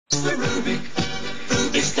Mr. Rubik.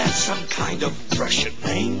 Is that some kind of Russian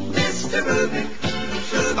name? Mr. Rubik.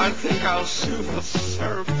 I think I'll sue for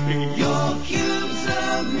therapy. Your cube's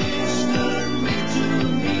a mystery to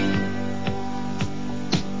me.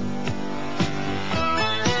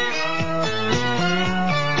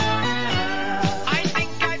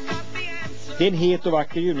 Det är en het och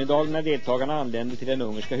vacker junidag när deltagarna anländer till den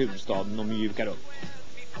ungerska huvudstaden och mjukar upp.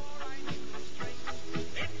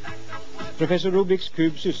 Professor Rubiks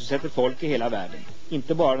kub sysselsätter folk i hela världen,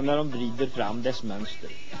 inte bara när de vrider fram dess mönster.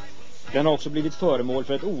 Den har också blivit föremål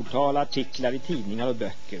för ett otal artiklar i tidningar och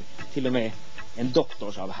böcker, till och med en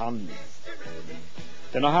doktorsavhandling.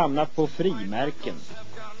 Den har hamnat på frimärken.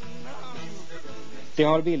 Det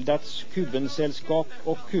har bildats kubensällskap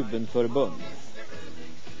och kubenförbund.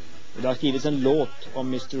 Och det har skrivits en låt om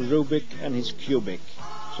Mr. Rubik and his cubic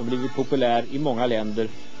som blivit populär i många länder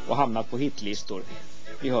och hamnat på hitlistor.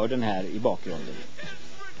 Vi hör den här i bakgrunden.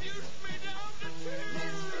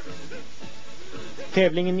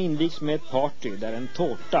 Tävlingen invigs med ett party där en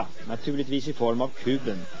tårta, naturligtvis i form av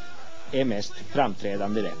kuben, är mest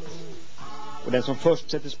framträdande rätt. Och den som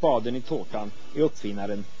först sätter spaden i tårtan är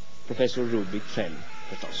uppfinnaren, professor Rubik själv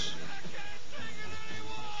förstås.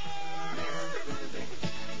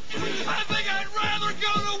 I think I'd rather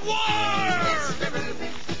go to war!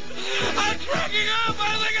 I'm cracking up! I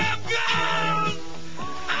think I'm gone!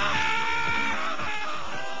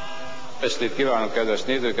 Estét kívánok, kedves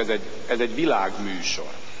nézők, ez egy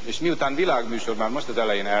világműsor. És miután világműsor, már most az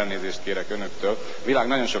elején elnézést kérek önöktől, a világ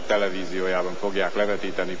nagyon sok televíziójában fogják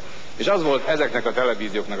levetíteni. És az volt ezeknek a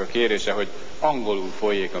televízióknak a kérése, hogy angolul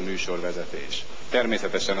folyjék a műsorvezetés.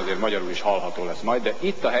 Természetesen azért magyarul is hallható lesz majd, de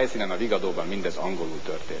itt a helyszínen, a Vigadóban mindez angolul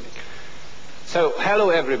történik. So, hello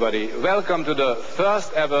everybody. Welcome to the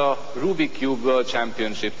first ever Rubik Cube World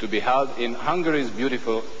Championship to be held in Hungary's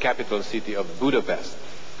beautiful capital city of Budapest.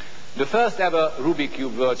 The first ever Rubik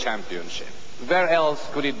Cube World Championship. Where else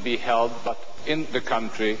could it be held but in the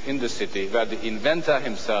country, in the city, where the inventor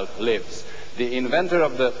himself lives? The inventor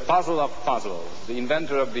of the puzzle of puzzles, the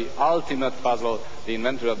inventor of the ultimate puzzle, the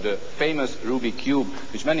inventor of the famous Rubik Cube,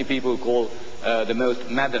 which many people call the most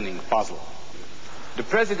maddening puzzle. The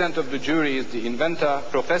president of the jury is the inventor,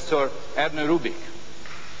 Professor Rubik.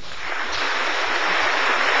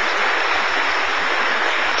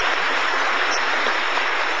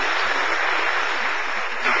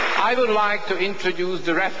 I would like to introduce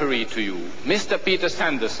the referee to you, Mr. Peter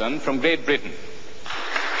Sanderson from Great Britain.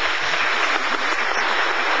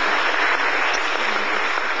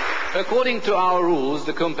 According to our rules,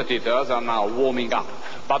 the competitors are now warming up,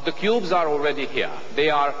 but the cubes are already here. They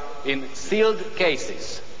are in sealed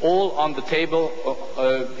cases, all on the table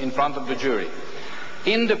in front of the jury.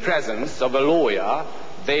 In the presence of a lawyer,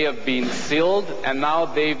 they have been sealed and now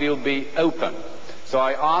they will be open. So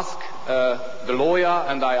I ask the lawyer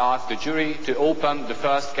and I ask the jury to open the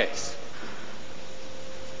first case.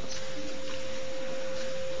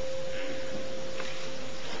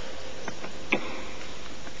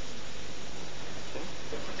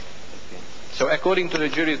 So according to the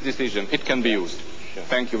jury's decision, it can be used. Sure.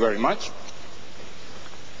 Thank you very much.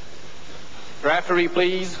 Referee,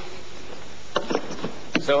 please.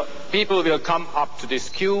 So people will come up to this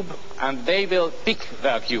cube and they will pick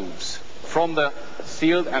their cubes from the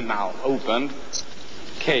sealed and now opened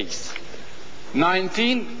case.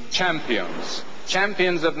 19 champions,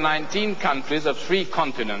 champions of 19 countries of 3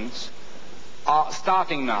 continents are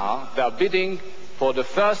starting now. They are bidding for the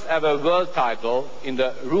first ever world title in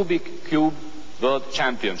the Rubik Cube World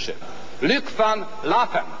Championship. Luc van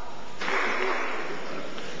Latham.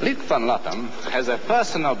 Luc van Latham has a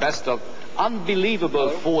personal best of unbelievable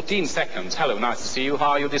 14 seconds. Hello, nice to see you.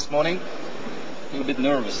 How are you this morning? A bit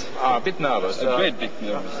nervous. A bit nervous. A great bit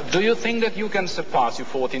nervous. Do you think that you can surpass your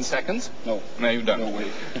 14 seconds? No. No, you don't. No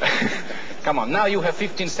way. Come on, now you have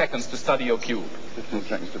 15 seconds to study your cube. 15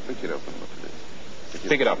 seconds to pick it up.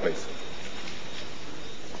 Pick it up, please.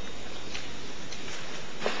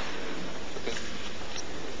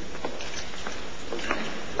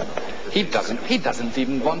 He doesn't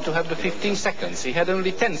even want to have the 15 seconds. He had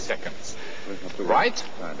only 10 seconds. Right?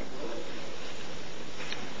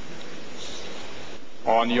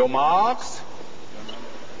 On your marks.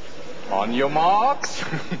 On your marks.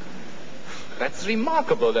 That's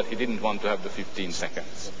remarkable that he didn't want to have the 15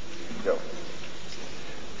 seconds. Go.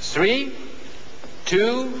 3,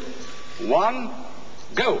 2, 1,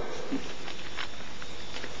 go.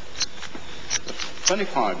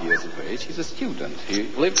 25 years of age, he's a student. He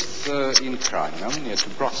lives in Krakow, near to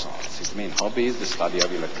Brussels. His main hobby is the study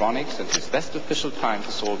of electronics, and his best official time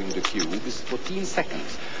for solving the cube is 14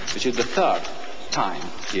 seconds, which is the 3rd time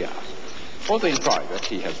here. Although in private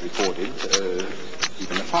he has recorded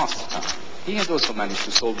even a faster time. He has also managed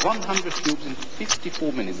to solve 100 cubes in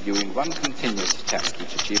 54 minutes during one continuous test,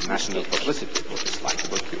 which achieved national publicity for this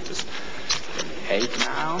likable cubist. 8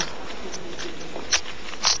 now.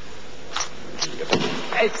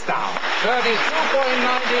 It's down.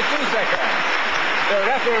 32.92 seconds. The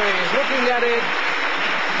referee is looking at it.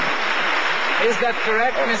 Is that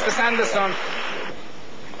correct, Mr. Sanderson?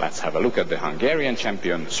 Let's have a look at the Hungarian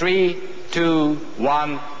champion. 3, 2,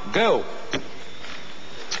 1, go.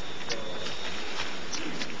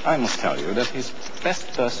 I must tell you that his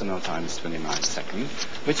best personal time is 29 seconds,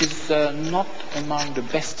 which is not among the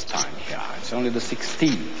best time here. It's only the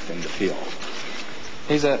 16th in the field.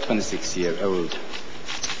 He's a 26-year-old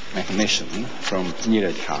mechanician from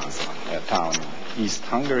Nyíregyháza, a town in East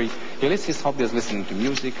Hungary. He lists his hobby as listening to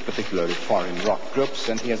music, particularly foreign rock groups,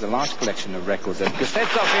 and he has a large collection of records and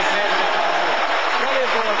cassettes of his head.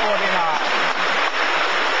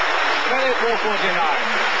 24.49.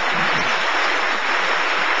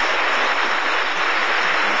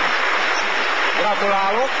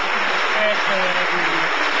 Gratulálok!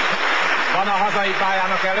 Van a hazai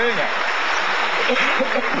pályának előnye?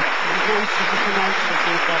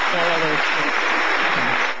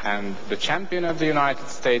 And the champion of the United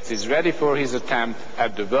States is ready for his attempt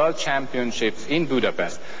at the World Championships in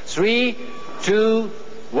Budapest. 3, 2,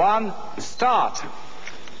 1, start!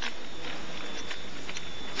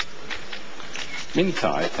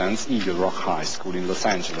 Mintai attends Eagle Rock High School in Los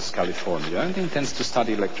Angeles, California, and intends to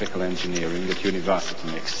study electrical engineering at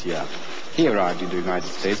university next year. He arrived in the United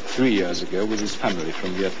States 3 years ago with his family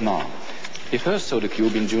from Vietnam. He first saw the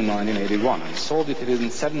cube in June 1981 and sold it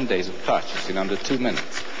within 7 days of purchase in under 2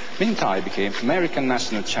 minutes. Mintai became American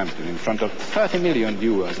national champion in front of 30 million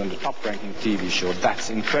viewers on the top-ranking TV show That's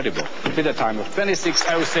Incredible, with a time of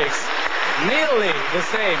 26:06, nearly the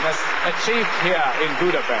same as achieved here in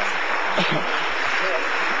Budapest.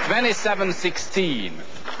 27:16.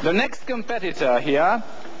 The next competitor here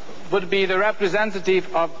would be the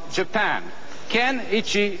representative of Japan,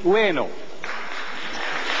 Kenichi Ueno.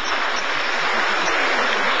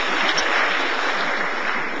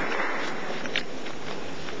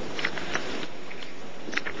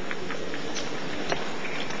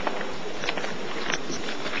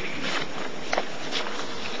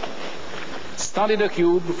 Study the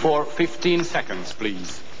cube for 15 seconds,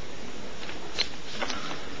 please.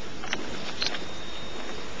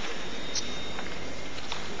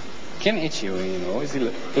 Kenichi Ueno is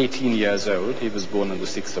 18 years old. He was born on the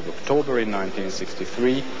 6th of October in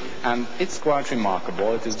 1963, and it's quite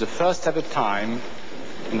remarkable. It is the first ever time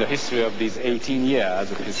in the history of these 18 years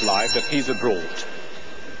of his life that he's abroad.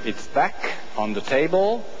 It's back on the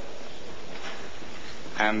table,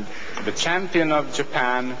 and the champion of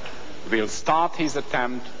Japan will start his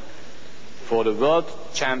attempt for the World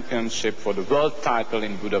Championship, for the world title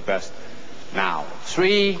in Budapest now.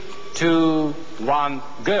 3, 2, 1,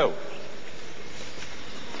 go!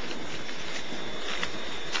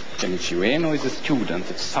 Kenichi Ueno is a student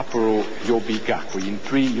at Sapporo Yobigakuin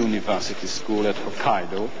Pre-University School at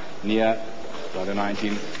Hokkaido, near where the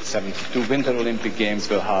 1972 Winter Olympic Games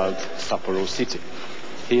were held, Sapporo City.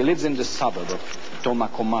 He lives in the suburb of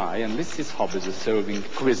Tomakomai and lists his hobbies as solving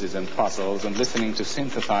quizzes and puzzles and listening to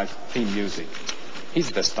synthesized theme music.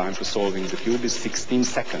 His best time for solving the cube is 16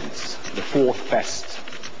 seconds, the 4th best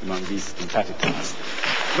among these competitors.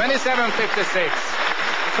 27:56,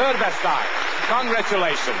 3rd best time.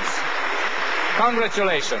 Congratulations.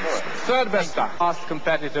 Congratulations. 3rd best time. Last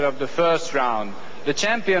competitor of the first round, the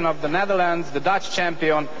champion of the Netherlands, the Dutch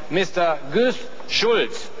champion, Mr. Guus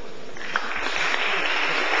Schulz.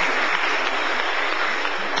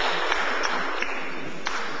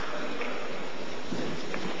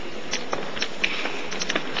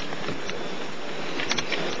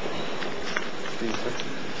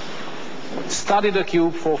 Study the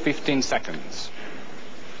cube for 15 seconds.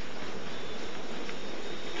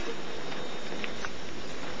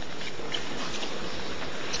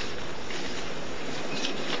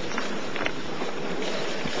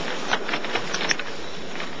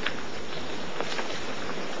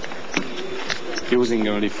 Using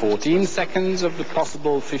only 14 seconds of the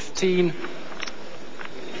possible 15,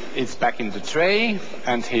 it's back in the tray,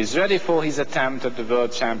 and he's ready for his attempt at the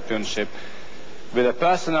World Championship with a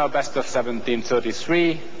personal best of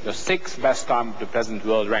 17:33, the 6th best time of the present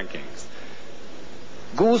world rankings.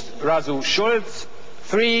 Guus Razu Schulz,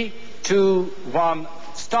 3, 2, 1,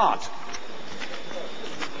 start.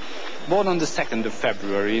 Born on the 2nd of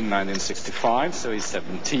February in 1965, so he's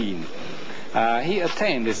 17. He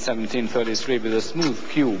attained his 17:33 with a smooth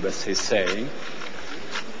cube, as he's saying.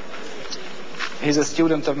 He's a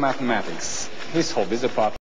student of mathematics. His hobby is apart